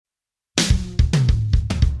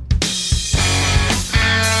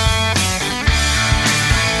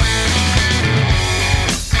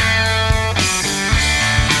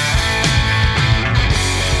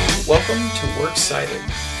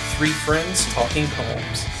Three Friends Talking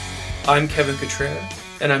Poems. I'm Kevin Cottrell,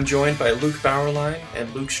 and I'm joined by Luke Bauerlein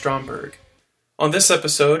and Luke Stromberg. On this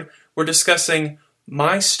episode, we're discussing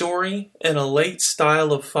My Story in a Late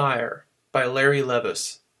Style of Fire by Larry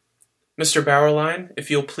Levis. Mr. Bauerlein,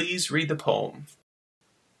 if you'll please read the poem.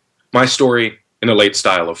 My Story in a Late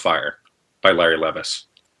Style of Fire by Larry Levis.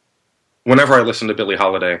 Whenever I listen to Billie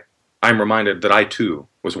Holiday, I'm reminded that I too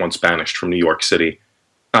was once banished from New York City,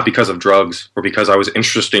 not because of drugs or because I was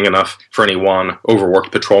interesting enough for any one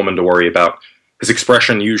overworked patrolman to worry about, his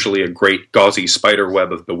expression usually a great gauzy spider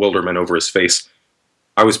web of bewilderment over his face.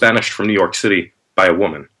 I was banished from New York City by a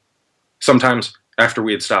woman. Sometimes, after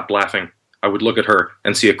we had stopped laughing, I would look at her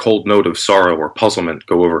and see a cold note of sorrow or puzzlement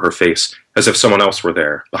go over her face, as if someone else were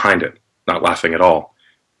there, behind it, not laughing at all.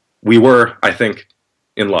 We were, I think,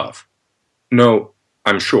 in love. No,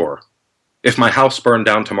 I'm sure. If my house burned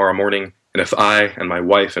down tomorrow morning, and if I and my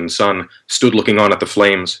wife and son stood looking on at the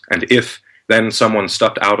flames, and if then someone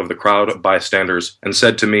stepped out of the crowd of bystanders and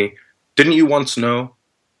said to me, "Didn't you once know?"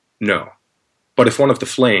 No. But if one of the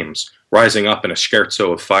flames, rising up in a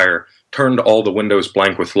scherzo of fire, turned all the windows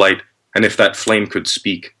blank with light, and if that flame could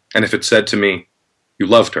speak, and if it said to me, "You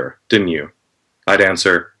loved her, didn't you?" I'd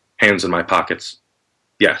answer, hands in my pockets,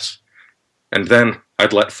 yes. And then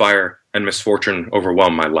I'd let fire and misfortune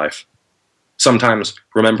overwhelm my life. Sometimes,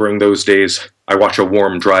 remembering those days, I watch a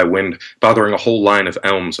warm, dry wind bothering a whole line of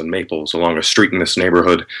elms and maples along a street in this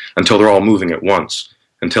neighborhood until they're all moving at once,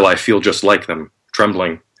 until I feel just like them,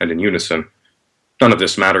 trembling and in unison. None of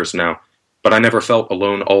this matters now, but I never felt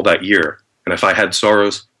alone all that year, and if I had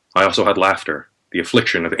sorrows, I also had laughter, the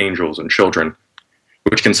affliction of angels and children,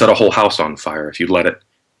 which can set a whole house on fire if you let it.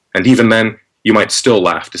 And even then, you might still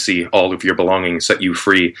laugh to see all of your belongings set you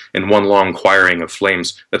free in one long choiring of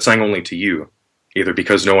flames that sang only to you, either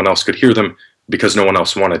because no one else could hear them, because no one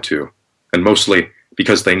else wanted to, and mostly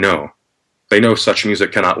because they know. They know such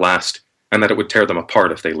music cannot last, and that it would tear them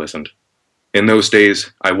apart if they listened. In those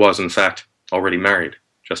days, I was, in fact, already married,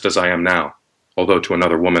 just as I am now, although to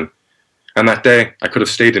another woman. And that day, I could have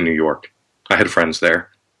stayed in New York. I had friends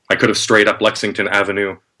there. I could have strayed up Lexington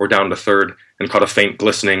Avenue or down to 3rd and caught a faint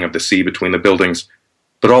glistening of the sea between the buildings.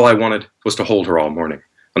 But all I wanted was to hold her all morning,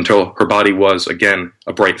 until her body was, again,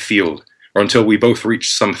 a bright field, or until we both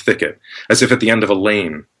reached some thicket, as if at the end of a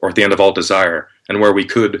lane, or at the end of all desire, and where we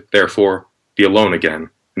could, therefore, be alone again,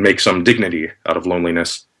 and make some dignity out of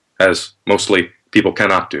loneliness, as, mostly, people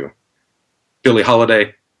cannot do. Billie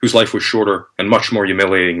Holiday, whose life was shorter and much more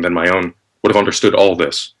humiliating than my own, would have understood all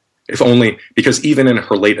this, if only because even in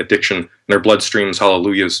her late addiction and her bloodstream's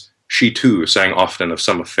hallelujahs, she too sang often of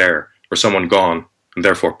some affair, or someone gone, and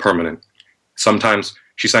therefore permanent. Sometimes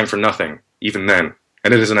she sang for nothing, even then,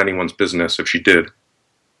 and it isn't anyone's business if she did.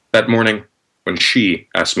 That morning, when she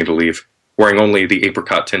asked me to leave, wearing only the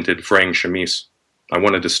apricot-tinted fraying chemise, I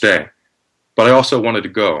wanted to stay. But I also wanted to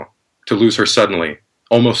go, to lose her suddenly,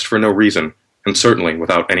 almost for no reason, and certainly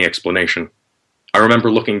without any explanation. I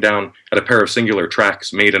remember looking down at a pair of singular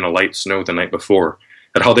tracks made in a light snow the night before,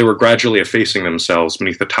 at how they were gradually effacing themselves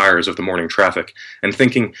beneath the tires of the morning traffic, and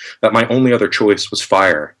thinking that my only other choice was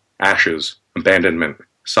fire, ashes, abandonment,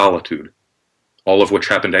 solitude, all of which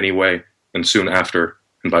happened anyway, and soon after,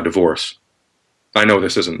 and by divorce. I know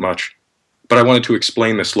this isn't much, but I wanted to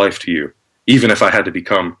explain this life to you, even if I had to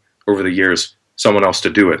become, over the years, someone else to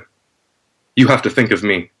do it. You have to think of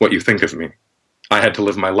me what you think of me. I had to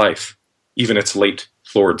live my life, even its late,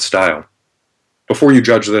 florid style. Before you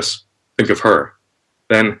judge this, think of her.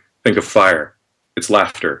 Then think of fire, its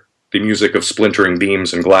laughter, the music of splintering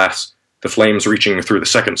beams and glass, the flames reaching through the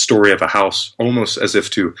second story of a house, almost as if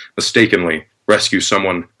to, mistakenly, rescue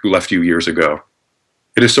someone who left you years ago.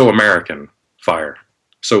 It is so American, fire,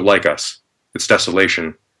 so like us, its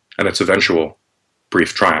desolation, and its eventual,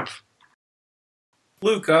 brief triumph.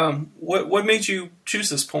 Luke, what made you choose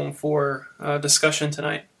this poem for discussion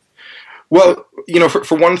tonight? Well,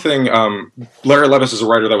 for one thing, Larry Levis is a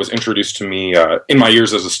writer that was introduced to me in my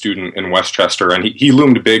years as a student in Westchester, and he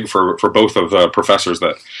loomed big for both of the professors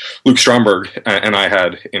that Luke Stromberg and I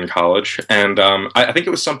had in college. And I think it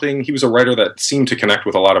was something, he was a writer that seemed to connect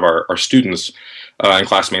with a lot of our students and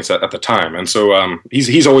classmates at the time. And so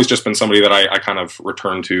he's always just been somebody that I kind of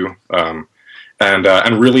return to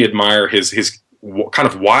and really admire his kind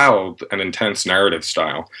of wild and intense narrative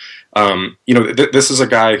style. This is a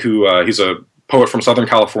guy who he's a poet from Southern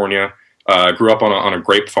California, grew up on a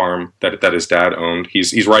grape farm that his dad owned.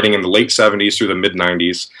 He's writing in the late 70s through the mid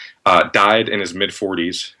 90s, died in his mid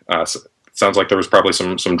 40s. Sounds like there was probably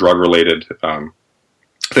some drug related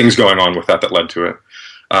things going on with that led to it.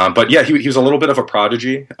 But yeah, he was a little bit of a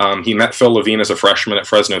prodigy. He met Phil Levine as a freshman at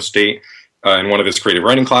Fresno State. in one of his creative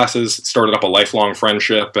writing classes. It started up a lifelong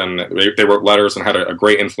friendship, and they wrote letters and had a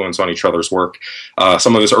great influence on each other's work.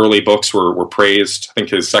 Some of his early books were praised. I think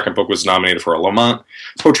his second book was nominated for a Lamont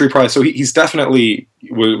Poetry Prize. So he's definitely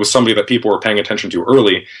was somebody that people were paying attention to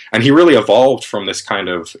early, and he really evolved from this kind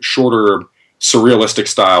of shorter, surrealistic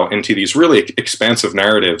style into these really expansive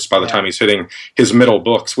narratives by the time he's hitting his middle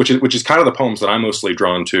books, which is kind of the poems that I'm mostly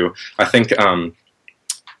drawn to. I think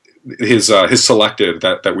his selected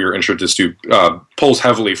that we were introduced to pulls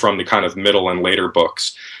heavily from the kind of middle and later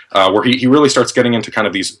books, where he really starts getting into kind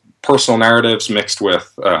of these personal narratives mixed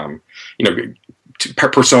with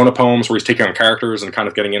persona poems where he's taking on characters and kind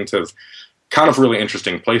of getting into kind of really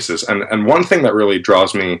interesting places. And one thing that really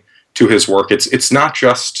draws me to his work, it's not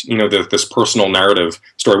just this personal narrative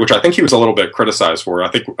story, which I think he was a little bit criticized for. I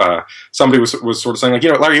think somebody was sort of saying, like,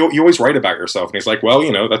 Larry, you always write about yourself, and he's like, well,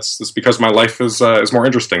 that's because my life is more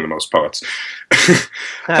interesting than most poets.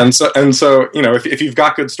 and so if you've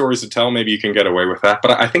got good stories to tell, maybe you can get away with that.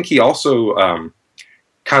 But I think he also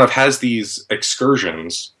kind of has these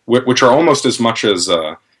excursions, which are almost as much as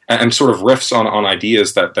and sort of riffs on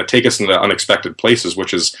ideas that take us into unexpected places,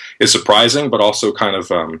 which is surprising, but also kind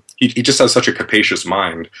of he just has such a capacious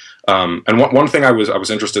mind. And one thing I was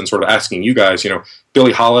interested in sort of asking you guys,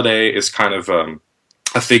 Billie Holiday is kind of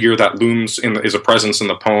a figure that looms is a presence in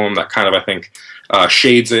the poem that kind of, I think,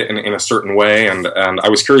 shades it in a certain way. And I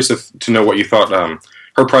was curious to know what you thought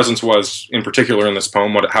her presence was in particular in this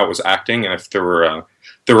poem, how it was acting, and if there were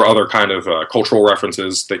other kind of cultural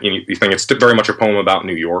references that you think it's very much a poem about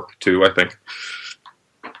New York too. I think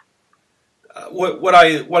what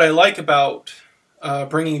I like about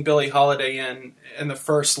bringing Billie Holiday in the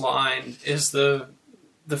first line is the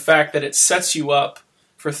fact that it sets you up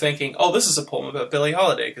for thinking, oh, this is a poem about Billie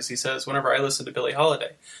Holiday, because he says, whenever I listen to Billie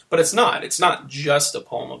Holiday. But it's not. It's not just a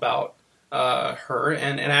poem about her,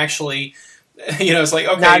 and actually, it's like,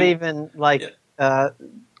 okay, not even like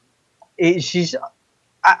she's.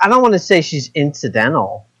 I don't want to say she's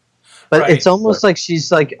incidental, but it's almost like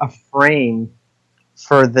she's like a frame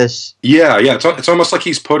for this. Yeah. It's almost like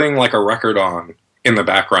he's putting like a record on in the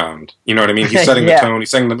background. You know what I mean? He's setting the tone.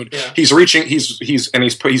 He's setting the mood. Yeah. He's reaching.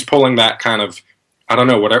 He's pulling that kind of, I don't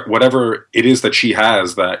know, whatever it is that she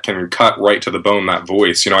has that can cut right to the bone. That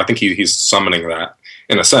voice. I think he's summoning that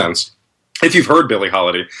in a sense. If you've heard Billie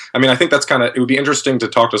Holiday, I mean, I think that's it would be interesting to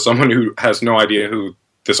talk to someone who has no idea who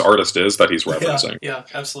this artist is that he's referencing. Yeah,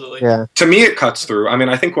 absolutely. Yeah. To me, it cuts through. I mean,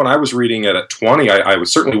 I think when I was reading it at 20, I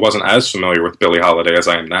certainly wasn't as familiar with Billie Holiday as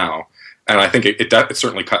I am now. And I think it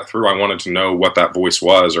certainly cut through. I wanted to know what that voice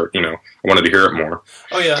was, or, I wanted to hear it more.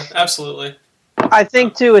 Oh, yeah, absolutely. I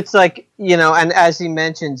think, too, it's like, and as he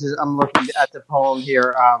mentions, I'm looking at the poem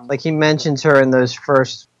here, like he mentions her in those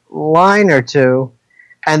first line or two,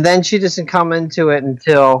 and then she doesn't come into it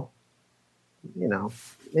until,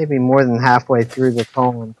 maybe more than halfway through the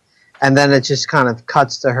poem. And then it just kind of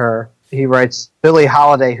cuts to her. He writes, Billie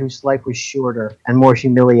Holiday, whose life was shorter and more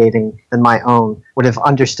humiliating than my own, would have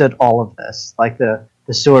understood all of this. Like the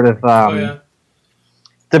sort of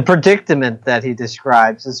the predicament that he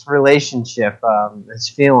describes, his relationship, his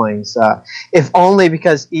feelings. If only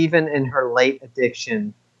because even in her late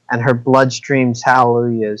addiction and her bloodstream's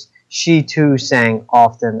hallelujahs, she too sang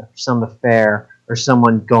often of some affair or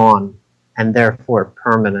someone gone, and therefore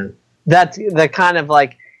permanent. That's the kind of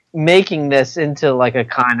like making this into like a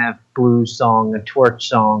kind of blues song, a torch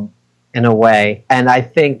song in a way. And I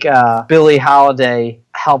think Billie Holiday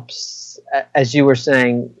helps, as you were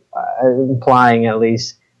saying, implying at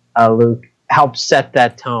least, Luke, helps set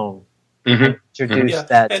that tone, introduce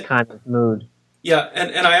that kind of mood. Yeah,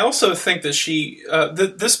 and I also think that she,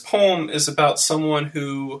 this poem is about someone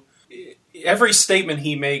who, every statement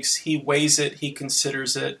he makes, he weighs it, he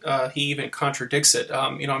considers it, he even contradicts it.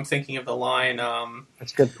 I'm thinking of the line.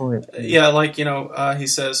 That's a good point. Yeah, like, he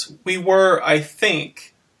says, we were, I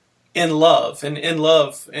think, in love. And in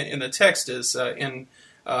love in the text is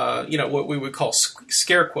what we would call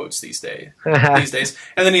scare quotes these days. And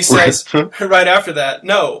then he says, right after that,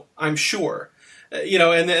 no, I'm sure.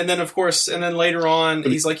 And then of course, and then later on,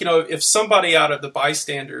 he's like, if somebody out of the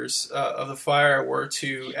bystanders of the fire were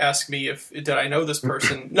to ask me did I know this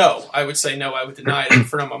person? No, I would say no. I would deny it in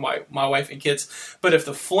front of my wife and kids. But if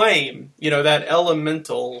the flame, that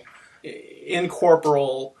elemental,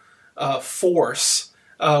 incorporeal force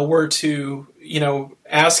were to,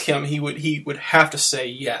 ask him, he would have to say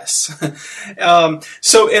yes.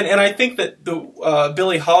 So I think that the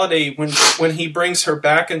Billie Holiday, when he brings her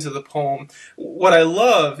back into the poem, what I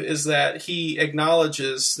love is that he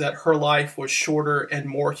acknowledges that her life was shorter and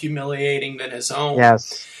more humiliating than his own.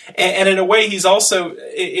 Yes. And in a way, he's also,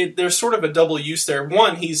 there's sort of a double use there.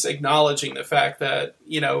 One, he's acknowledging the fact that,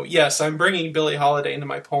 yes, I'm bringing Billie Holiday into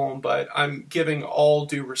my poem, but I'm giving all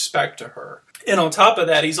due respect to her. And on top of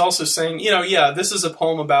that, he's also saying, this is a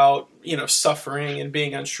poem about, suffering and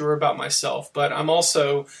being unsure about myself, but I'm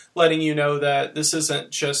also letting you know that this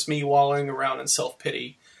isn't just me wallowing around in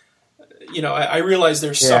self-pity. I realize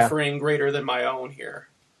there's suffering greater than my own here.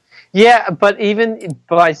 Yeah, but even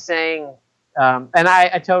by saying, and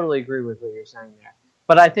I totally agree with what you're saying there,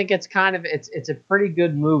 but I think it's kind of, it's a pretty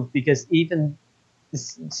good move, because even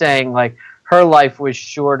saying, like, her life was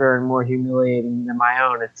shorter and more humiliating than my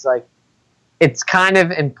own, it's like, it's kind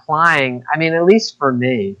of implying, I mean, at least for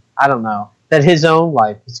me, I don't know, that his own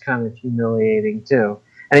life is kind of humiliating too.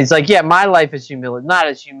 And he's like, yeah, my life is not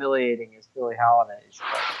as humiliating as Billie Holiday's.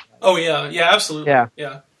 Oh, yeah. Yeah, absolutely.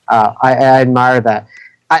 Yeah. I admire that.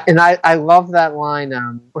 I love that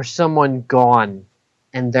line, or someone gone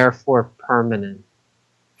and therefore permanent.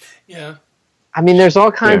 Yeah. I mean, there's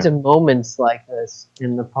all kinds of moments like this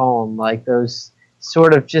in the poem, like those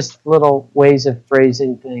sort of just little ways of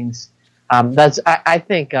phrasing things. That's, I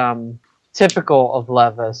think, typical of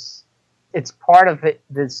Levis. It's part of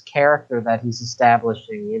this character that he's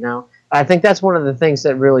establishing, I think that's one of the things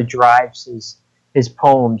that really drives his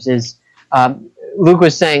poems is, Luke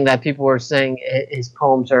was saying that people were saying his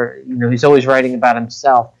poems are, he's always writing about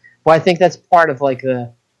himself. Well, I think that's part of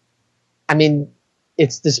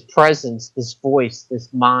it's this presence, this voice,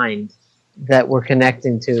 this mind that we're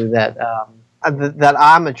connecting to, that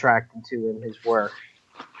I'm attracted to in his work.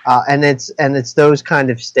 And it's those kind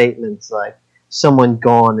of statements like someone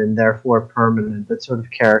gone and therefore permanent that sort of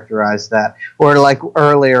characterize that. Or like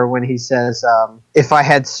earlier when he says, if I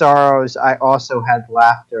had sorrows, I also had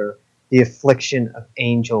laughter, the affliction of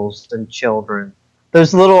angels and children.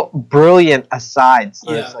 Those little brilliant asides,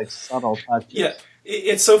 those like subtle touches. Yeah.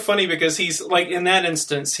 It's so funny because he's like, in that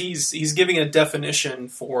instance, he's giving a definition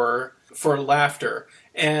for laughter.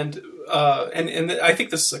 And I think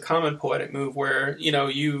this is a common poetic move where,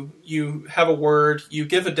 you have a word, you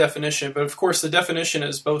give a definition, but of course the definition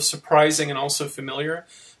is both surprising and also familiar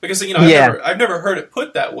because, I've never heard it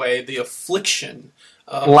put that way, the affliction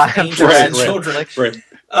of angels and children. Right.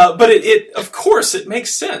 But it of course it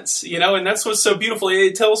makes sense, and that's what's so beautiful.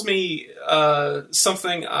 It tells me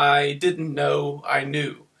something I didn't know I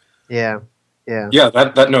knew. Yeah. Yeah,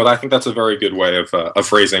 I think that's a very good way of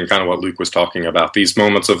phrasing kind of what Luke was talking about. These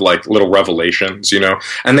moments of like little revelations,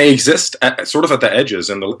 and they exist sort of at the edges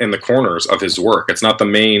in the corners of his work. It's not the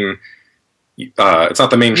main. It's not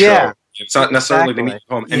the main show. It's not necessarily the main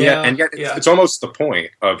poem, and yet it's almost the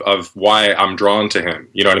point of why I'm drawn to him.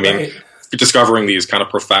 You know what I mean? Right. Discovering these kind of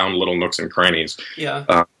profound little nooks and crannies. Yeah.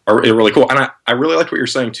 Are really cool. And I really like what you're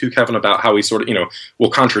saying too, Kevin, about how he sort of, will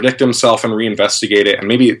contradict himself and reinvestigate it. And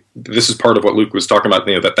maybe this is part of what Luke was talking about,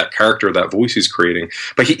 that character, that voice he's creating.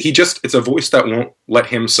 But he just, it's a voice that won't let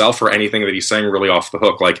himself or anything that he's saying really off the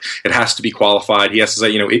hook. Like, it has to be qualified. He has to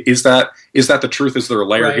say, is that the truth? Is there a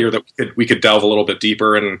layer here that we could delve a little bit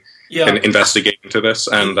deeper and investigate into this?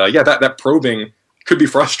 And that probing could be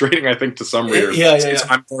frustrating, I think, to some readers.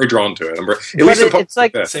 I'm very drawn to it. At least it's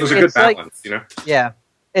like this. There's a good balance, Yeah.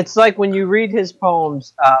 It's like when you read his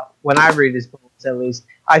poems, when I read his poems at least,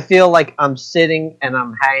 I feel like I'm sitting and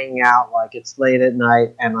I'm hanging out, like it's late at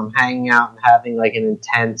night, and I'm hanging out and having like an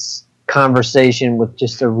intense conversation with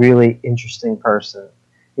just a really interesting person,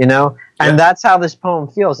 And that's how this poem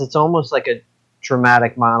feels. It's almost like a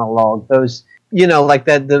dramatic monologue. Those, like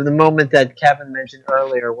that the moment that Kevin mentioned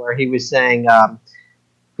earlier where he was saying,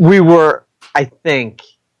 we were, I think,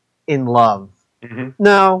 in love. Mm-hmm.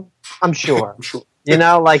 No, I'm sure. I'm sure. It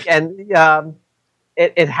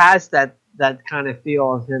has that kind of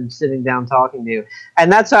feel of him sitting down talking to you.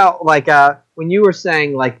 And that's how, when you were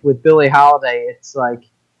saying, with Billie Holiday, it's like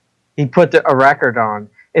he put a record on.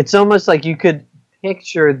 It's almost like you could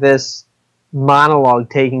picture this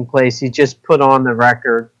monologue taking place. He just put on the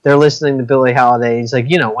record. They're listening to Billie Holiday. He's like,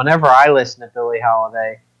 whenever I listen to Billie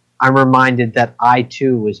Holiday, I'm reminded that I,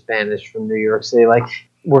 too, was banished from New York City. Like,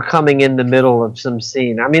 we're coming in the middle of some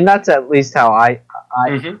scene. I mean, that's at least how I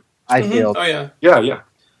feel. Oh yeah. Yeah.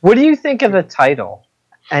 What do you think of the title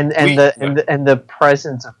and the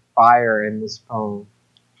presence of fire in this poem?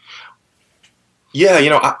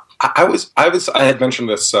 Yeah, I had mentioned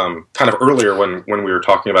this kind of earlier when we were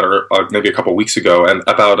talking about it, maybe a couple weeks ago, and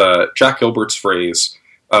about Jack Gilbert's phrase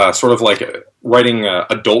sort of like writing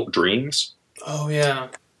adult dreams. Oh yeah.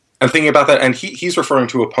 And thinking about that, and he's referring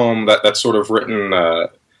to a poem that's sort of written,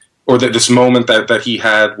 or this moment that he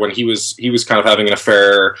had when he was kind of having an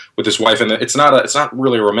affair with his wife, and it's not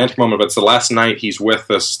really a romantic moment, but it's the last night he's with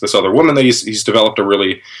this other woman that he's developed a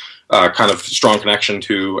really kind of strong connection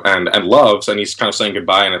to and loves, and he's kind of saying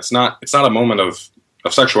goodbye, and it's not a moment of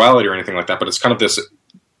sexuality or anything like that, but it's kind of this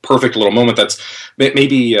perfect little moment that's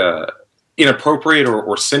maybe inappropriate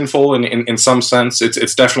or sinful in some sense.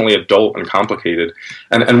 It's definitely adult and complicated.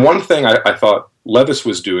 And one thing I thought Levis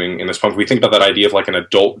was doing in this poem, if we think about that idea of like an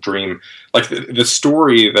adult dream, like the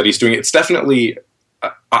story that he's doing, it's definitely,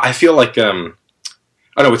 I feel like, I don't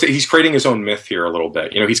know, he's creating his own myth here a little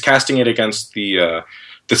bit. You know, he's casting it against the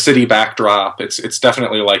city backdrop. It's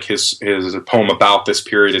definitely like his poem about this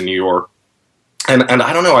period in New York. And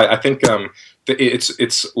I don't know, I think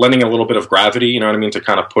it's lending a little bit of gravity, you know what I mean, to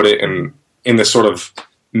kind of put it in this sort of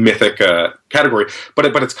mythic category,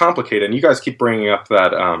 but it's complicated. And you guys keep bringing up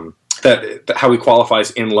that how he qualifies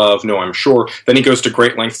in love. No, I'm sure. Then he goes to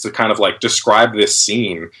great lengths to kind of like describe this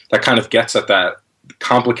scene that kind of gets at that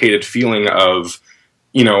complicated feeling of,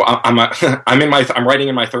 you know, I'm writing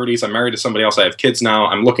in my 30s. I'm married to somebody else. I have kids now.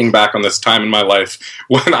 I'm looking back on this time in my life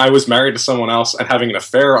when I was married to someone else and having an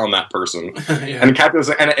affair on that person. Yeah.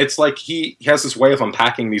 And it's like he has this way of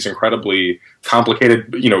unpacking these incredibly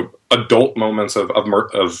complicated, you know, adult moments of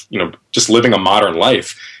you know, just living a modern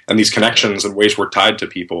life and these connections and ways we're tied to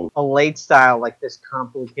people. A late style, like this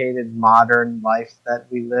complicated modern life that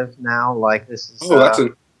we live now. Like this is. Oh, that's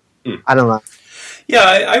I don't know. Yeah,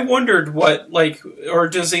 I wondered what, like, or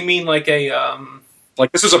does he mean like a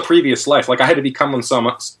like this is a previous life? Like I had to become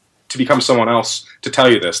someone else to tell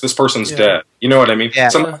you this. This person's dead. You know what I mean? Yeah.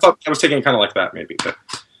 I thought I was taking it kind of like that, maybe.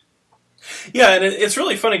 Yeah, and it's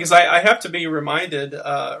really funny because I have to be reminded,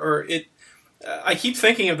 I keep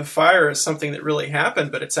thinking of the fire as something that really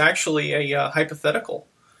happened, but it's actually a hypothetical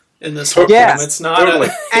in this whole poem. It's not, totally.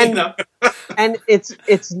 And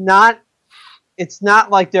it's not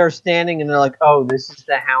like they're standing and they're like, oh, this is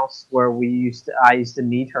the house where I used to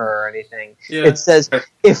meet her or anything. Yeah. It says,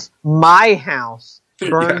 if my house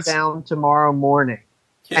burned down tomorrow morning,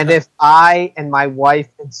 and if I and my wife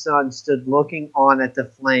and son stood looking on at the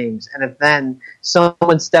flames, and if then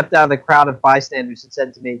someone stepped out of the crowd of bystanders and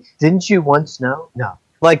said to me, didn't you once know? No.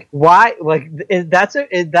 Like, why? Like, that's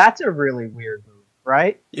a really weird move,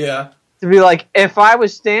 right? Yeah. To be like, if I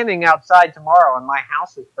was standing outside tomorrow and my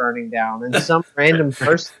house was burning down and some random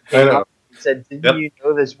person came up and said, didn't you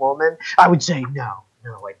know this woman? I would say, no,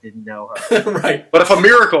 I didn't know her. Right. But if a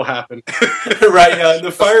miracle happened. Right, yeah,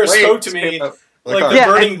 the fire spoke to me like the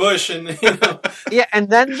burning bush. And you know. Yeah, and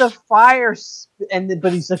then the fire,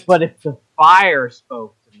 but he's like, but if the fire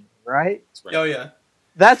spoke to me, right? Oh, yeah.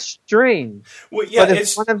 That's strange. Well, yeah, but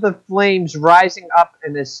if one of the flames rising up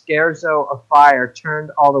in a scherzo of fire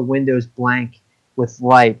turned all the windows blank with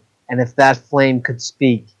light, and if that flame could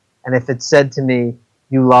speak, and if it said to me,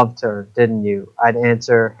 you loved her, didn't you? I'd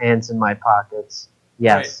answer, hands in my pockets,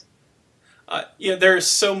 yes. Right. Yeah, there's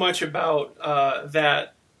so much about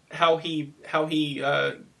that, how he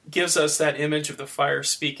gives us that image of the fire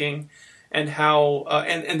speaking, and how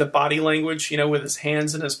and the body language, you know, with his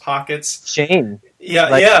hands in his pockets. Shame. Yeah,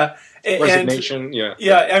 like, yeah. Resignation,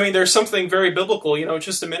 Yeah, I mean, there's something very biblical. You know,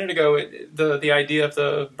 just a minute ago, the idea of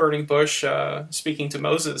the burning bush speaking to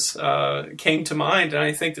Moses came to mind, and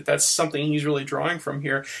I think that's something he's really drawing from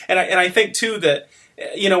here. And I think, too, that,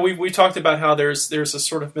 you know, we talked about how there's a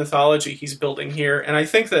sort of mythology he's building here, and I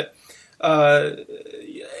think that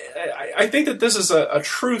this is a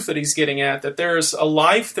truth that he's getting at, that there's a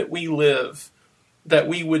life that we live that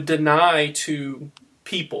we would deny to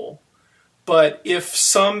people. But if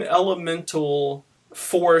some elemental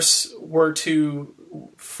force were to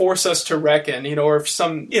force us to reckon, you know, or if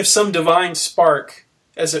some divine spark,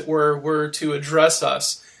 as it were to address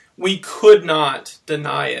us, we could not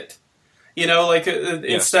deny it. You know, like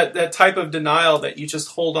it's that type of denial that you just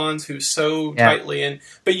hold on to so tightly,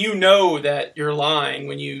 but you know that you're lying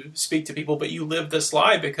when you speak to people, but you live this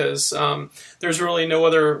lie because there's really no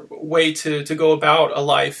other way to go about a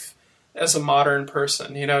life as a modern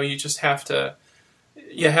person. You know, you just have to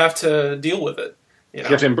deal with it. You know?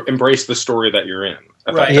 You have to embrace the story that you're in.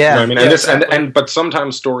 Right. Yeah. You know what I mean? And exactly. but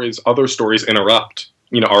sometimes other stories interrupt,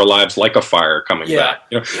 you know, our lives, like a fire coming back.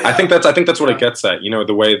 You know, I think that's what it gets at. You know,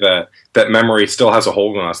 the way that memory still has a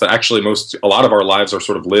hold on us. That actually a lot of our lives are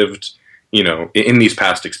sort of lived, you know, in these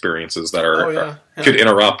past experiences that could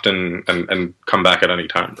interrupt and come back at any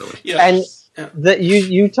time. Really. Yeah. And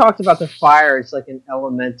you talked about the fire. It's like an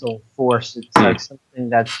elemental force. It's like something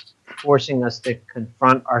that's forcing us to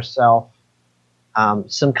confront ourselves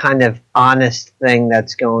some kind of honest thing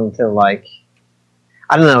that's going to, like,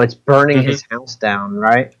 I don't know, it's burning his house down,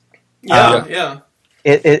 right? Yeah.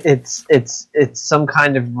 It's some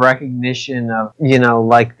kind of recognition of, you know,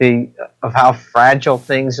 like of how fragile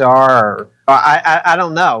things are. Or I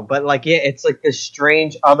don't know, but like, yeah, it's like this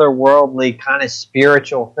strange otherworldly kind of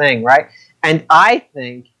spiritual thing, right? And I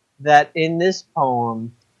think that in this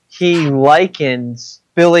poem, he likens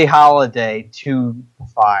Billie Holiday to the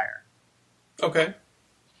fire. Okay.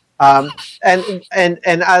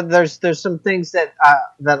 There's some things that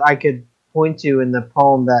I could point to in the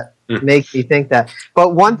poem that make me think that.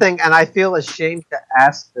 But one thing, and I feel ashamed to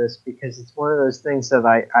ask this because it's one of those things that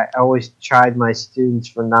I always chide my students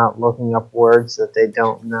for not looking up words that they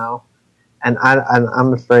don't know, and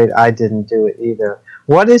I'm afraid I didn't do it either.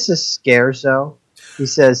 What is a scherzo? He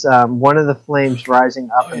says one of the flames rising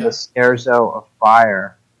up in the scherzo of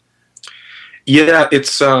fire. Yeah,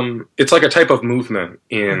 it's like a type of movement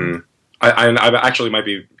in. I actually might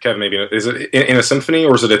be, Kevin. Maybe is it in a symphony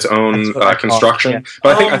or is it its own construction? Yeah.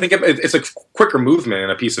 But I think it's a quicker movement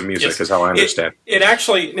in a piece of music, yes, is how I understand. It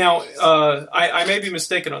actually now I may be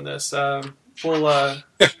mistaken on this. But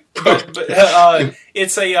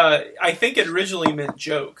it's a I think it originally meant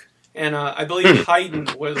joke, and I believe Haydn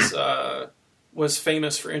was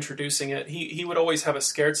famous for introducing it. He would always have a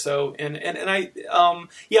scherzo, and I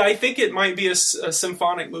I think it might be a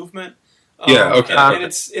symphonic movement. Yeah, okay. And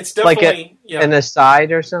it's definitely like an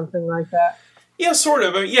aside or something like that. Yeah, sort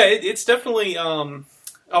of. I mean, yeah, it's definitely.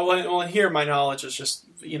 Well, here my knowledge is just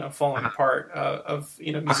falling apart of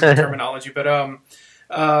music terminology, but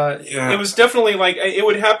it was definitely like it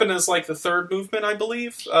would happen as like the third movement, I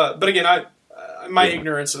believe. But again, my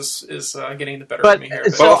ignorance is getting the better of me here.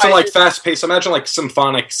 But also like fast paced. Imagine like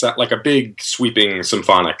symphonic set, like a big sweeping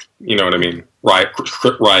symphonic. You know what I mean?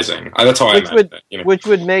 Rising. That's how I imagine it. Which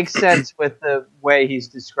would make sense with the way he's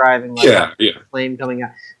describing like flame coming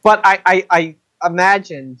out. But I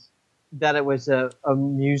imagined that it was a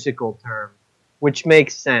musical term, which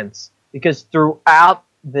makes sense because throughout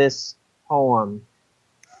this poem,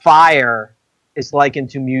 fire is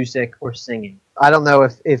likened to music or singing. I don't know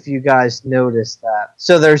if you guys noticed that.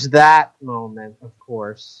 So there's that moment, of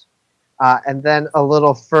course. And then a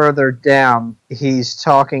little further down, he's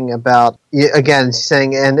talking about, again,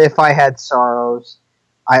 saying, and if I had sorrows,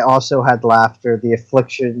 I also had laughter, the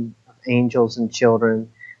affliction of angels and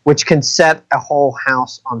children, which can set a whole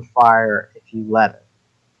house on fire if you let it.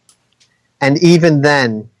 And even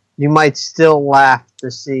then, you might still laugh to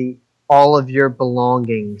see all of your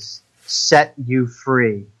belongings set you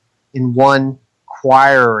free in one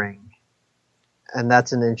choiring. And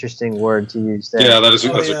that's an interesting word to use there. Yeah, that is.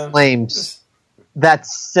 Flames that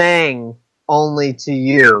sang only to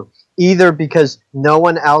you, either because no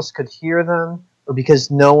one else could hear them or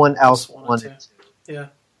because no one else wanted to. Yeah.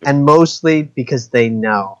 And mostly because they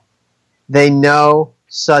know. They know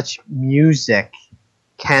such music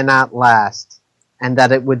cannot last and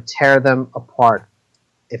that it would tear them apart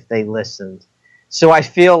if they listened. So I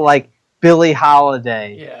feel like Billie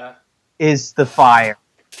Holiday is the fire.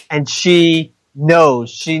 And she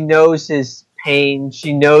knows his pain.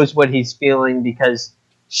 She knows what he's feeling because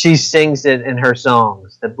she sings it in her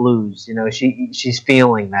songs, the blues. She's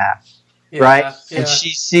feeling that, right? Yeah. And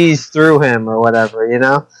she sees through him or whatever.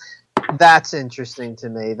 That's interesting to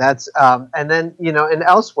me. That's and then and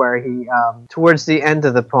elsewhere he towards the end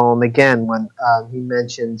of the poem again when he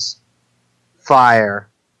mentions fire.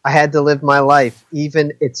 I had to live my life,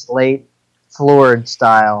 even its late florid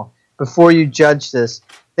style. Before you judge this,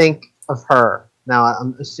 think of her. Now,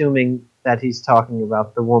 I'm assuming that he's talking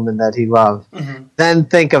about the woman that he loved. Mm-hmm. Then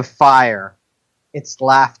think of fire, its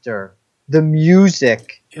laughter, the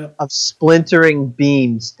music of splintering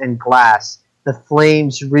beams and glass, the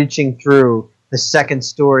flames reaching through the second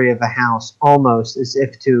story of a house, almost as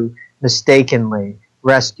if to mistakenly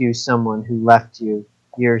rescue someone who left you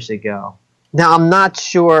years ago. Now, I'm not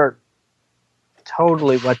sure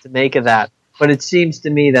totally what to make of that, but it seems to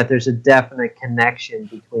me that there's a definite connection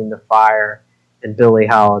between the fire and Billie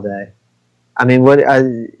Holiday. I mean, what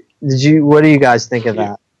do you guys think of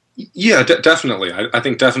that? Yeah, definitely. I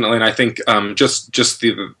think definitely, and I think just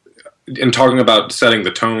in talking about setting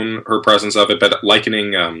the tone, her presence of it, but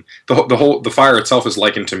likening the fire itself is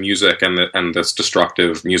likened to music and this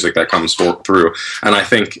destructive music that comes through, and I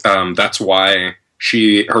think that's why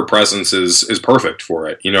her presence is perfect for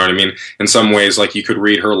it. You know what I mean? In some ways, like you could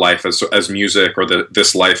read her life as music, or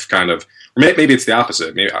this life kind of. Or maybe it's the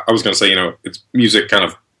opposite. Maybe I was going to say, it's music kind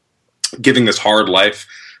of giving this hard life,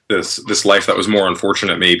 this life that was more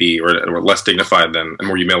unfortunate, maybe, or less dignified and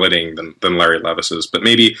more humiliating than Larry Levis's. But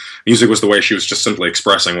maybe music was the way she was just simply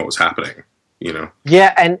expressing what was happening.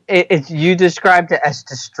 Yeah, and you described it as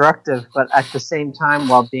destructive, but at the same time,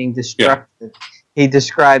 while being destructive, he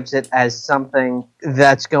describes it as something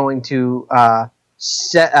that's going to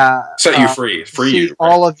set you free you,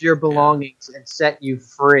 all of your belongings and set you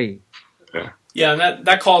free. Yeah, and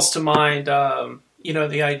that calls to mind,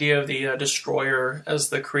 the idea of the destroyer as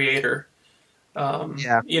the creator. I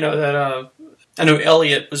know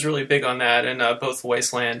Eliot was really big on that in both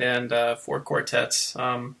Wasteland and Four Quartets.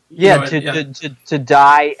 To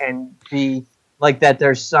die and be like that.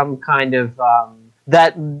 There's some kind of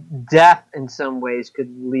that death in some ways could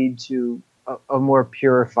lead to a more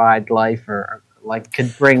purified life, or like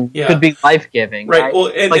could be life giving. Right. Well,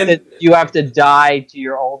 and you have to die to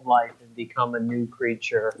your old life and become a new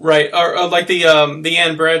creature. Right. Or like the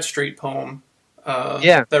Anne Bradstreet poem.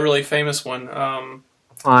 That really famous one.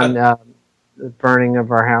 The burning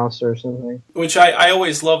of our house or something. Which I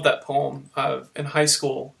always loved that poem in high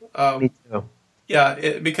school. Me too.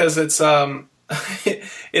 Yeah, because it's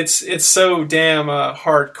it's so damn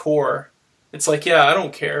hardcore. It's like, I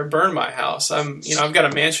don't care, burn my house. I've got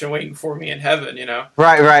a mansion waiting for me in heaven.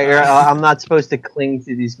 Right. I'm not supposed to cling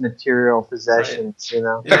to these material possessions.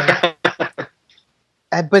 Right. Yeah.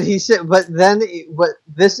 But he said,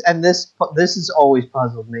 this has always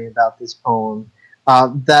puzzled me about this poem.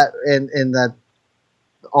 That in that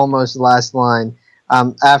almost last line,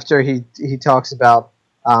 after he talks about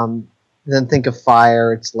then think of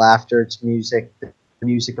fire, its laughter, its music, the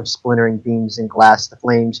music of splintering beams and glass, the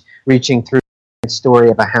flames reaching through the story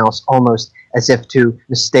of a house, almost as if to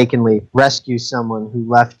mistakenly rescue someone who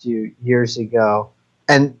left you years ago.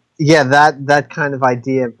 And that kind of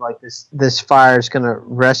idea of like this fire is going to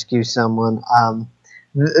rescue someone.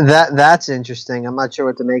 That's interesting. I'm not sure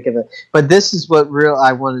what to make of it, but this is what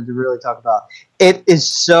I wanted to really talk about. It is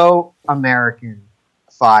so American,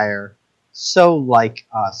 fire, so like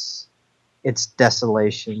us. It's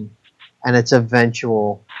desolation and its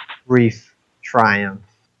eventual brief triumph.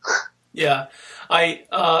 Yeah,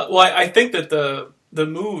 I think that the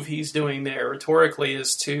move he's doing there rhetorically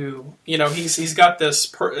is to he's got this.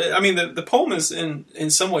 The poem is in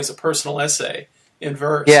some ways a personal essay in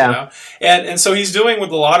verse, and so he's doing what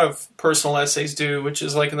a lot of personal essays do, which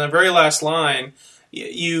is like in the very last line,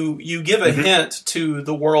 you give a hint to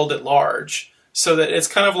the world at large, so that it's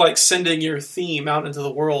kind of like sending your theme out into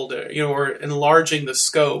the world, or enlarging the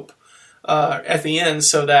scope at the end,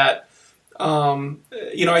 so that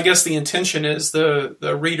I guess the intention is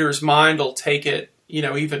the reader's mind will take it,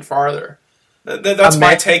 even farther. That's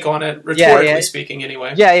my take on it, rhetorically speaking,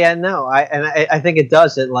 anyway. No, I think it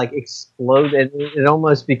does. It like explodes. It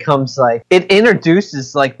almost becomes like it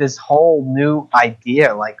introduces like this whole new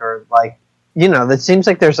idea, that seems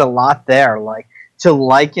like there's a lot there, like to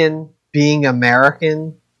liken being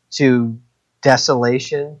American to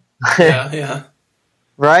desolation. Yeah.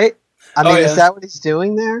 Right? Is that what he's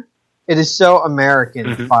doing there? It is so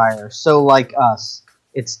American, fire, so like us.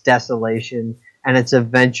 It's desolation and its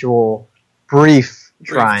eventual brief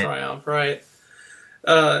triumph, right?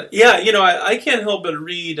 I can't help but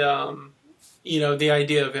read, the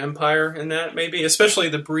idea of empire in that, maybe, especially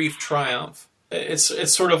the brief triumph.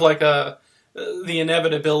 It's sort of like the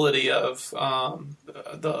inevitability of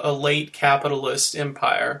a late capitalist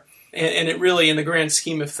empire, and it really, in the grand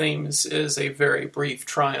scheme of things, is a very brief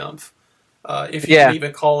triumph, if you can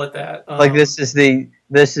even call it that.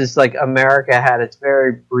 This is like America had its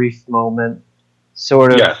very brief moment.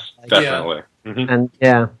 Sort of. Yes, definitely. And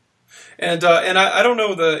And I don't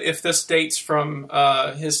know if this dates from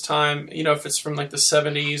his time, if it's from like the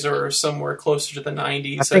 70s or somewhere closer to the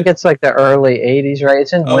 90s. I think it's like the early 80s, right?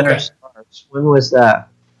 It's in Winter Stars. When was that?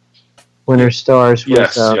 Winter Stars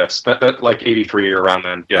was... Yes. That like 83 or around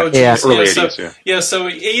then. Yeah, early 80s, so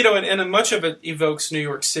and much of it evokes New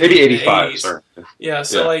York City. Maybe 85, sorry. Yeah,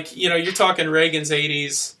 so you're talking Reagan's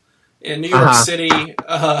 80s in New York City.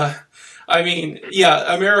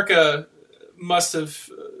 America must have...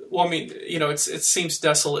 it seems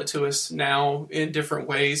desolate to us now in different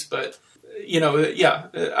ways, but,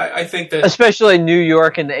 I think that... Especially New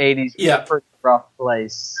York in the 80s was a pretty rough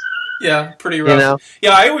place. Yeah, pretty rough.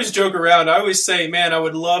 Yeah, I always joke around. I always say, man, I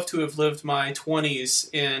would love to have lived my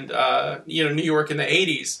 20s in, New York in the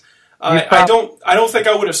 80s. I don't think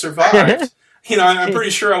I would have survived. I'm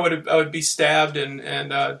pretty sure I would be stabbed and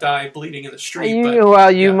die bleeding in the street.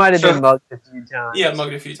 You might have been mugged a few times. Yeah,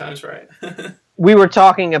 mugged a few times, right. We were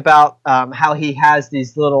talking about how he has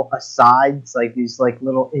these little asides, like these like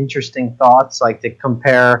little interesting thoughts, like to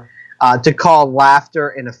compare, to call laughter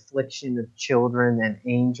an affliction of children and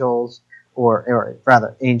angels, or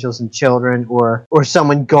rather angels and children, or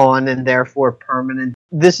someone gone and therefore permanent.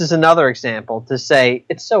 this is another example to say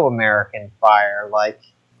it's so American fire, like,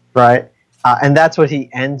 right? And that's what he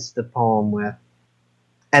ends the poem with.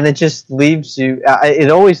 And it just leaves you, it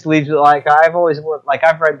always leaves you, like, I've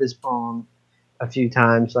read this poem a few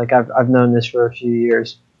times, like, I've known this for a few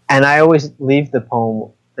years, and I always leave the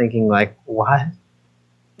poem thinking, like, what?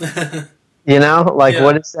 You know? Like,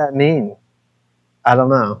 what does that mean? I don't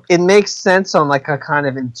know. It makes sense on, like, a kind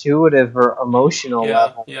of intuitive or emotional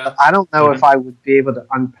level. Yeah. I don't know if I would be able to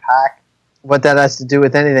unpack what that has to do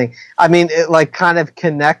with anything. I mean, it, like, kind of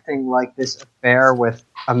connecting, like, this affair with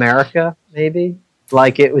America, maybe.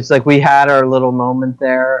 Like, it was like we had our little moment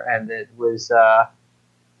there, and it was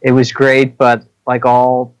great, but like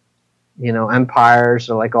all, you know, empires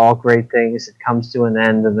or like all great things, it comes to an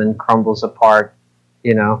end and then crumbles apart,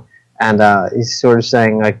 you know. And he's sort of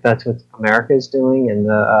saying, like, that's what America is doing in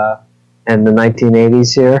the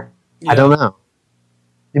 1980s here. Yeah. I don't know.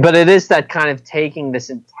 But it is that kind of taking this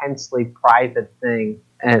intensely private thing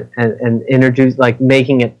and introduce, like,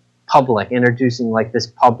 making it public, introducing, like, this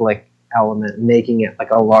public element, making it, like,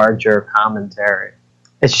 a larger commentary.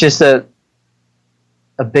 It's just a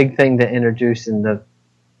big thing to introduce in the,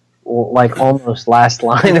 like, almost last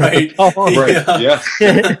line of the poem. Right, yeah.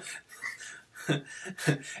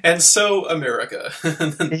 And so America.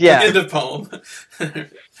 Yeah. End of poem. Which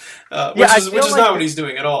is like not what he's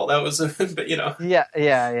doing at all. That was, but you know.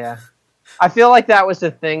 Yeah. I feel like that was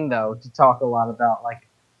a thing, though, to talk a lot about, like.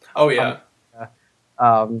 Oh yeah.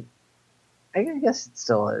 I guess it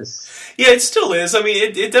still is. Yeah, it still is. I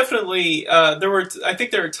mean, it definitely. I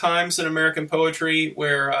think there are times in American poetry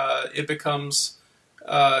where it becomes.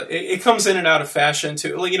 It comes in and out of fashion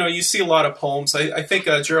too. You know, you see a lot of poems. I think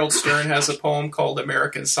Gerald Stern has a poem called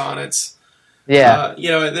 "American Sonnets." Yeah, you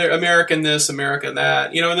know, they're American this, American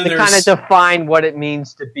that. You know, and then they kind of define what it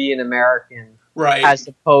means to be an American, right? As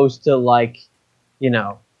opposed to, like, you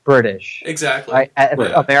know, British. Exactly. Right?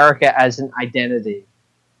 America as an identity.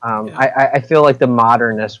 I feel like the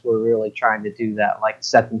modernists were really trying to do that, like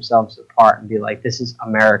set themselves apart and be like, this is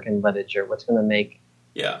American literature. What's going to make?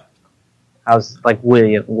 Yeah. I was like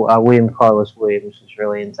William Carlos Williams was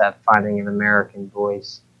really into that, finding an American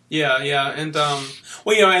voice. Yeah, and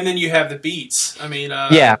well, you know, and then you have the beats. I mean,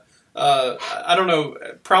 I don't know.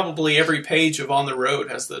 Probably every page of On the Road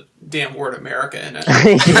has the damn word America in it.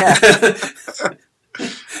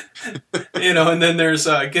 You know, and then there's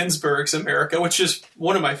Ginsberg's America, which is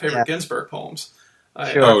one of my favorite Ginsberg poems.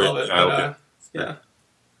 I love it.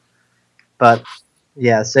 But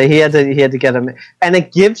yeah, so he had to get him, and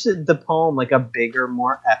it gives the poem like a bigger,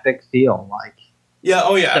 more epic feel. Like, yeah,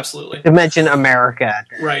 oh yeah, absolutely. To mention America,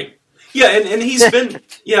 right? Yeah, and he's been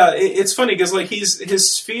it's funny because like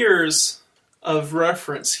his spheres of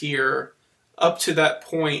reference here up to that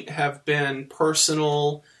point have been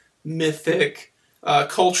personal, mythic.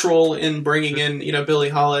 Cultural in bringing in, you know, Billie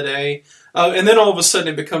Holiday, and then all of a sudden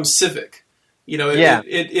it becomes civic. You know,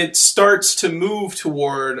 it starts to move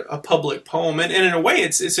toward a public poem, and in a way,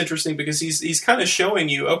 it's interesting because he's kind of showing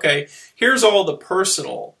you, okay, here's all the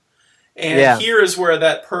personal, and here is where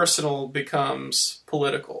that personal becomes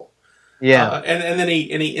political. Yeah, and then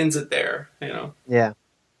he ends it there. You know. Yeah,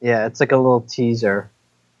 it's like a little teaser.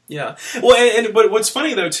 Yeah, well, but what's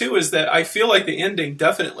funny though too is that I feel like the ending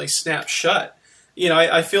definitely snaps shut. You know,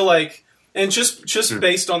 I feel like, and just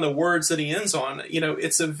based on the words that he ends on, you know,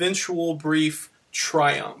 it's eventual brief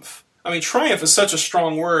triumph. I mean, triumph is such a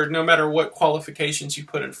strong word, no matter what qualifications you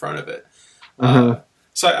put in front of it.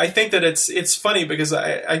 So I think that it's funny because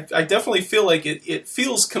I definitely feel like it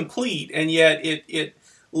feels complete, and yet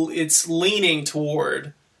it's leaning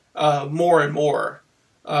toward more and more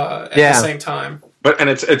at the same time. But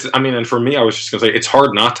it's I mean, and for me, I was just going to say, it's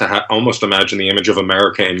hard not to almost imagine the image of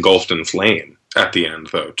America engulfed in flame at the end,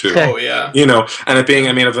 though, too. Oh, yeah. You know, and it being,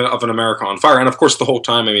 I mean, of an America on fire. And, of course, the whole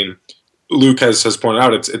time, I mean, Luke has pointed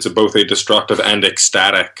out it's both a destructive and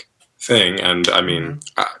ecstatic thing. And, I mean,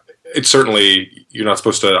 it's certainly, you're not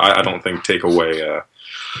supposed to, I don't think, take away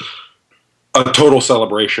a total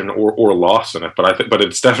celebration or loss in it. But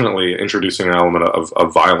it's definitely introducing an element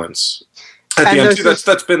of violence. At the end, too,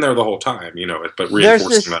 that's been there the whole time, you know, but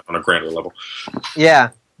reinforcing that on a grander level.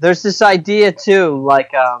 Yeah. There's this idea, too,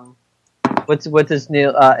 like, what's this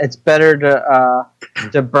new? It's better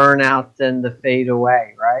to burn out than to fade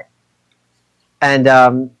away, right?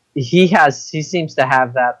 And he seems to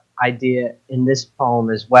have that idea in this poem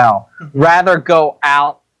as well. Rather go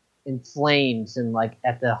out in flames and like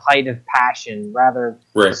at the height of passion, rather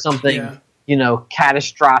something you know,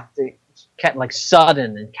 catastrophic, like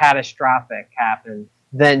sudden and catastrophic happen,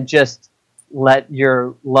 than just let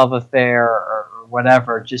your love affair or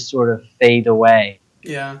whatever just sort of fade away.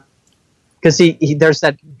 Yeah. because he there's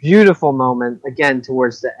that beautiful moment again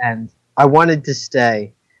towards the end. I wanted to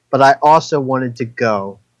stay, but I also wanted to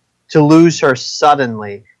go, to lose her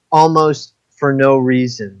suddenly, almost for no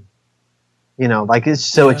reason. You know, like it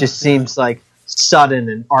just seems like sudden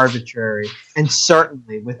and arbitrary, and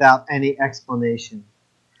certainly without any explanation.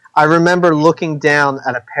 I remember looking down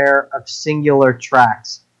at a pair of singular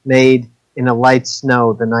tracks made in a light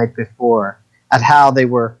snow the night before, at how they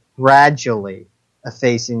were gradually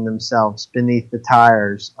effacing themselves beneath the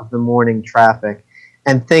tires of the morning traffic,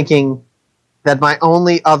 and thinking that my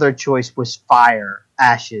only other choice was fire,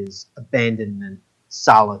 ashes, abandonment,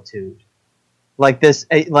 solitude. Like this,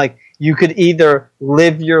 like you could either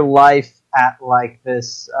live your life at like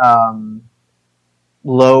this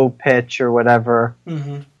low pitch or whatever.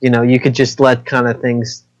 Mm-hmm. You know, you could just let kind of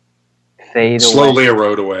things fade slowly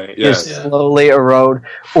erode away. Yes, slowly erode,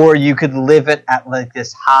 or you could live it at like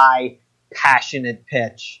this high, passionate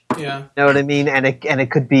pitch. Yeah, you know what I mean. And it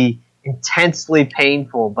could be intensely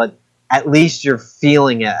painful, but at least you're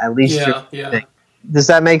feeling it. At least you're feeling it. Does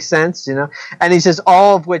that make sense? You know? And he says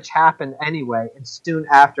all of which happened anyway, and soon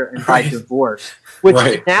after, and by divorce. Which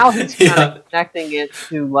now he's kind of connecting it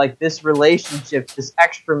to like this relationship, this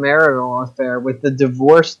extramarital affair with the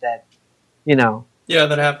divorce that, you know,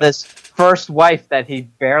 that happened. This first wife that he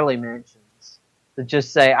barely mentions. To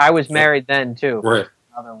just say, I was married then too. Right.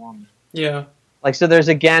 Another woman. Yeah. Like, so there's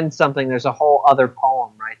there's a whole other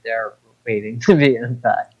poem right there waiting to be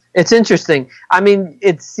unpacked. It's interesting. I mean,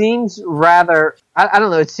 it seems rather, I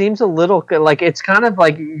don't know, it seems a little, like, it's kind of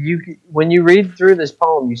like when you read through this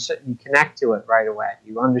poem, you connect to it right away.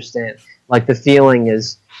 You understand. Like, the feeling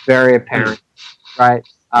is very apparent, right?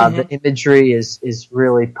 The imagery is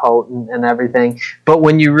really potent and everything. But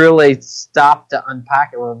when you really stop to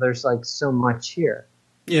unpack it, well, there's, like, so much here.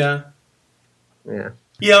 Yeah. Yeah.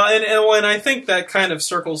 Yeah, and I think that kind of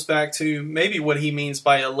circles back to maybe what he means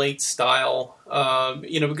by a late style,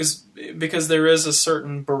 because there is a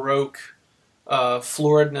certain Baroque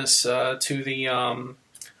floridness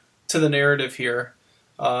to the narrative here,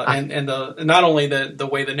 and not only the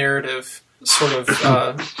way the narrative sort of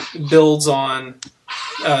builds on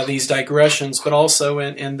these digressions, but also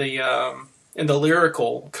in the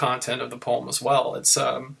lyrical content of the poem as well.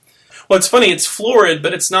 Well, it's funny, it's florid,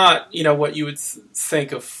 but it's not, what you would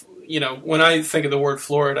think of, when I think of the word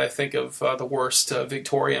florid, I think of the worst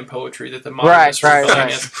Victorian poetry that the modernists were filling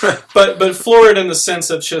in. But florid in the sense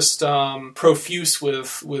of just profuse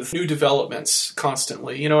with new developments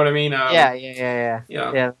constantly. You know what I mean? Yeah.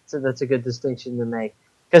 That's a good distinction to make.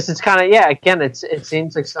 Because it's kind of, again, it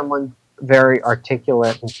seems like someone very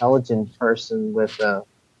articulate, intelligent person with an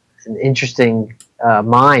interesting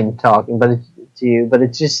mind talking, but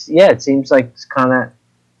it's just it seems like it's kind of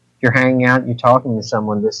you're hanging out, you're talking to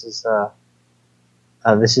someone. This is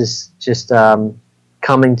just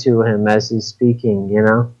coming to him as he's speaking. You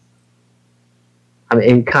know, I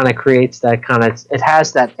mean, it kind of creates that it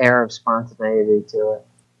has that air of spontaneity to it.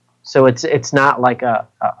 So it's not like a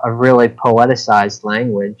really poeticized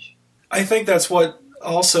language. I think that's what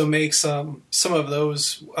also makes some of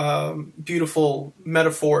those beautiful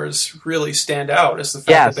metaphors really stand out, is the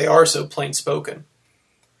fact that they are so plain spoken.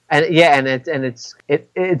 And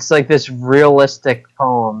it's like this realistic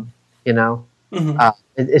poem, you know. Mm-hmm.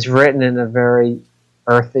 It's written in a very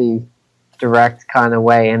earthy, direct kind of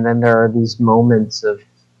way, and then there are these moments of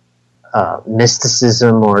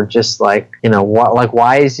mysticism, or just like,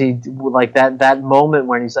 why is he like that moment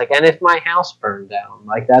when he's like, and if my house burned down,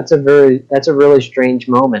 like that's a really strange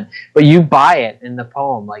moment, but you buy it in the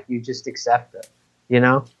poem, like you just accept it, you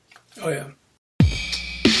know? Oh yeah.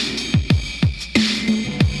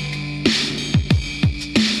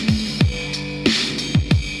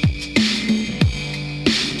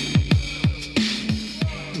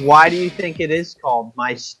 Why do you think it is called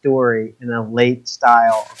My Story in a Late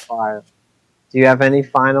Style of Fire? Do you have any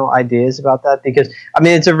final ideas about that? Because, I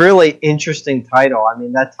mean, it's a really interesting title. I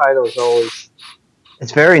mean, that title is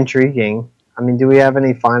it's very intriguing. I mean, do we have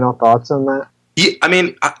any final thoughts on that? Yeah, I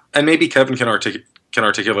mean, and maybe Kevin can articulate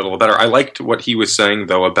a little better. I liked what he was saying,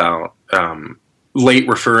 though, about late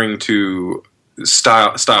referring to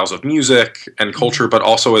styles of music and culture, but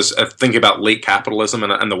also as thinking about late capitalism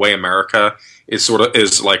and the way America is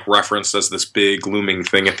like referenced as this big looming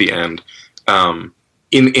thing at the end.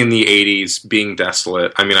 In the 80s, being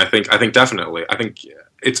desolate. I mean, I think definitely. I think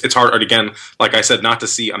it's hard, again, like I said, not to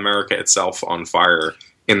see America itself on fire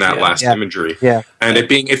in that last imagery. Yeah. And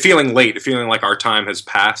it feeling late, feeling like our time has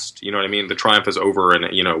passed. You know what I mean? The triumph is over, and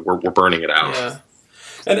we're burning it out. Yeah.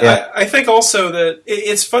 And I think also that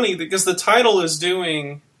it's funny because the title is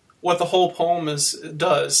doing what the whole poem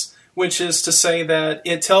does, which is to say that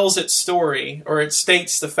it tells its story, or it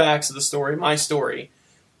states the facts of the story, my story,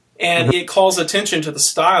 and it calls attention to the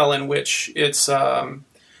style in which it's,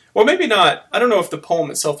 well, maybe not, I don't know if the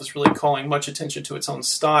poem itself is really calling much attention to its own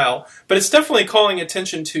style, but it's definitely calling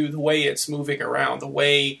attention to the way it's moving around, the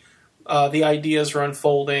way the ideas are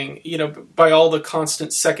unfolding, by all the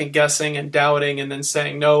constant second guessing and doubting and then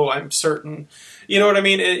saying, no, I'm certain. You know what I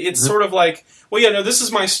mean? It's sort of like, well, yeah, no, this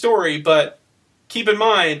is my story, but keep in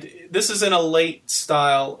mind, this is in a late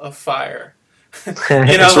style of Fire.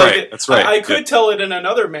 That's right. I could tell it in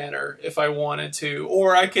another manner if I wanted to,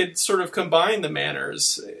 or I could sort of combine the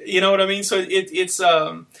manners. You know what I mean? So it's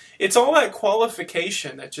all that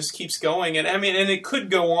qualification that just keeps going, and and it could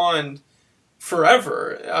go on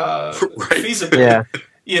forever, feasibly.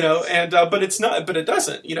 Yeah. But it's not. But it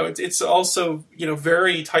doesn't. It's also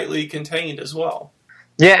very tightly contained as well.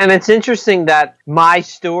 Yeah, and it's interesting that my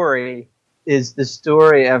story is the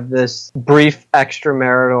story of this brief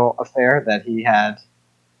extramarital affair that he had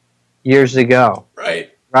years ago. Right.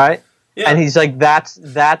 Yeah. And he's like, that's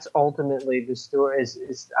ultimately the story.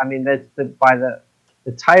 That's by the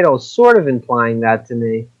title sort of implying that to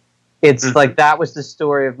me. It's like that was the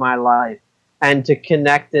story of my life, and to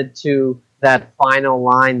connect it to that final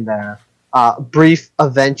line there, brief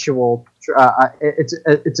eventual.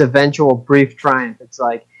 It's eventual brief triumph. It's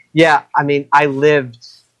like, yeah, I lived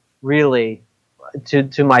really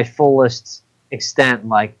to my fullest extent,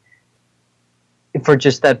 like for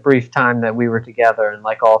just that brief time that we were together, and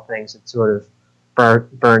like all things, it sort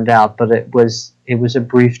of burned out, but it was a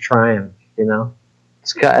brief triumph,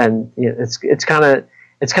 It's kind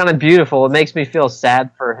of beautiful. It makes me feel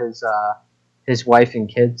sad for his wife and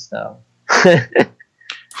kids, though.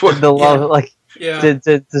 The love,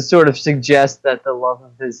 to sort of suggest that the love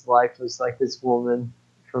of his life was like this woman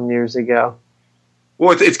from years ago.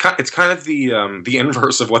 Well, it's kind of the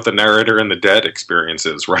inverse of what the narrator in The Dead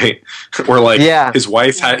experiences, right? Where his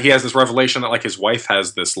wife he has this revelation that like his wife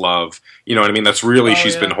has this love, that's really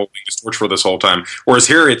she's been holding this torch for this whole time. Whereas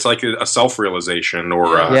here it's like a self-realization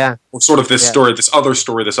or sort of this story, this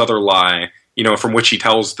other lie, from which he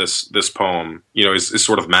tells this poem, is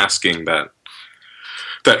sort of masking that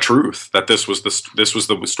truth that this was the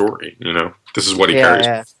story, this is what he carries.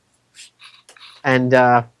 Yeah. And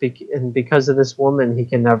because of this woman, he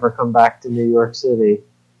can never come back to New York City.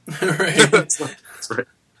 Right. That's right.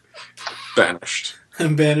 Banished.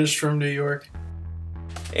 Banished from New York.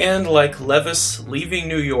 And like Levis leaving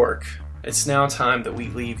New York, it's now time that we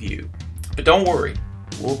leave you. But don't worry,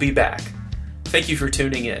 we'll be back. Thank you for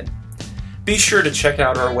tuning in. Be sure to check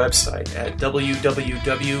out our website at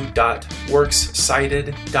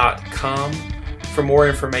www.workscited.com for more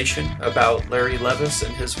information about Larry Levis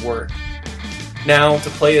and his work. Now, to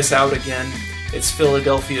play us out again, it's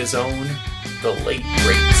Philadelphia's own, The Late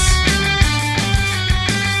Great.